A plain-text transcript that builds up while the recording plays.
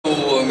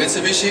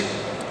Mitsubishi.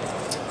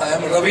 I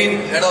am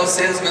Raveen, Head of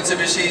Sales,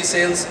 Mitsubishi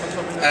Sales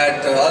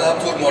at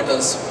Alhamdur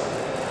Motors.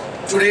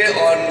 Today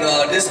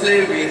on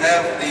display we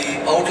have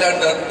the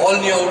Outlander,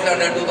 all-new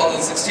Outlander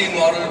 2016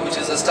 model, which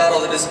is the star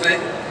of the display.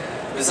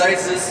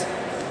 Besides this,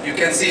 you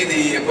can see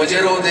the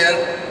Pajero there.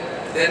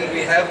 Then we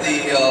have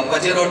the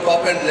Pajero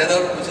top-end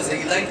leather, which is a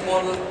elite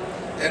model.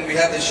 Then we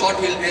have the short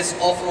wheelbase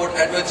off-road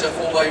adventure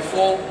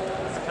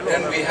 4x4.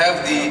 Then we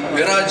have the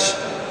Mirage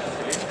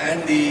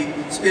and the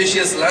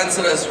spacious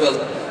Lancer as well.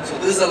 So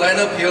this is the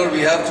lineup here we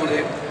have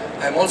today.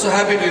 I'm also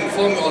happy to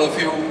inform all of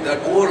you that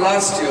over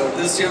last year,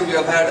 this year we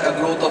have had a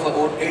growth of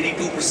about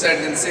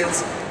 82% in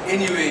sales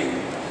in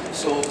UAE.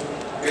 So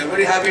we are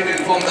very happy to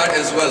inform that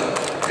as well.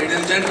 Ladies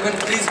and gentlemen,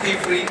 please be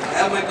free. I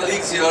have my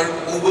colleagues here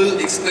who will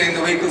explain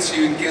the vehicles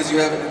to you in case you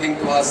have anything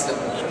to ask them.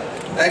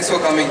 Thanks for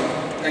coming.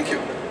 Thank you.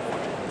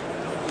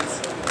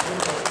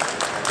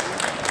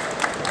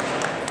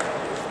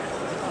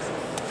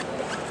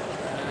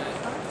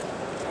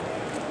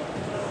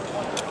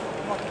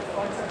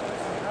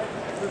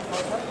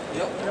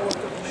 Yep.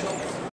 Sure.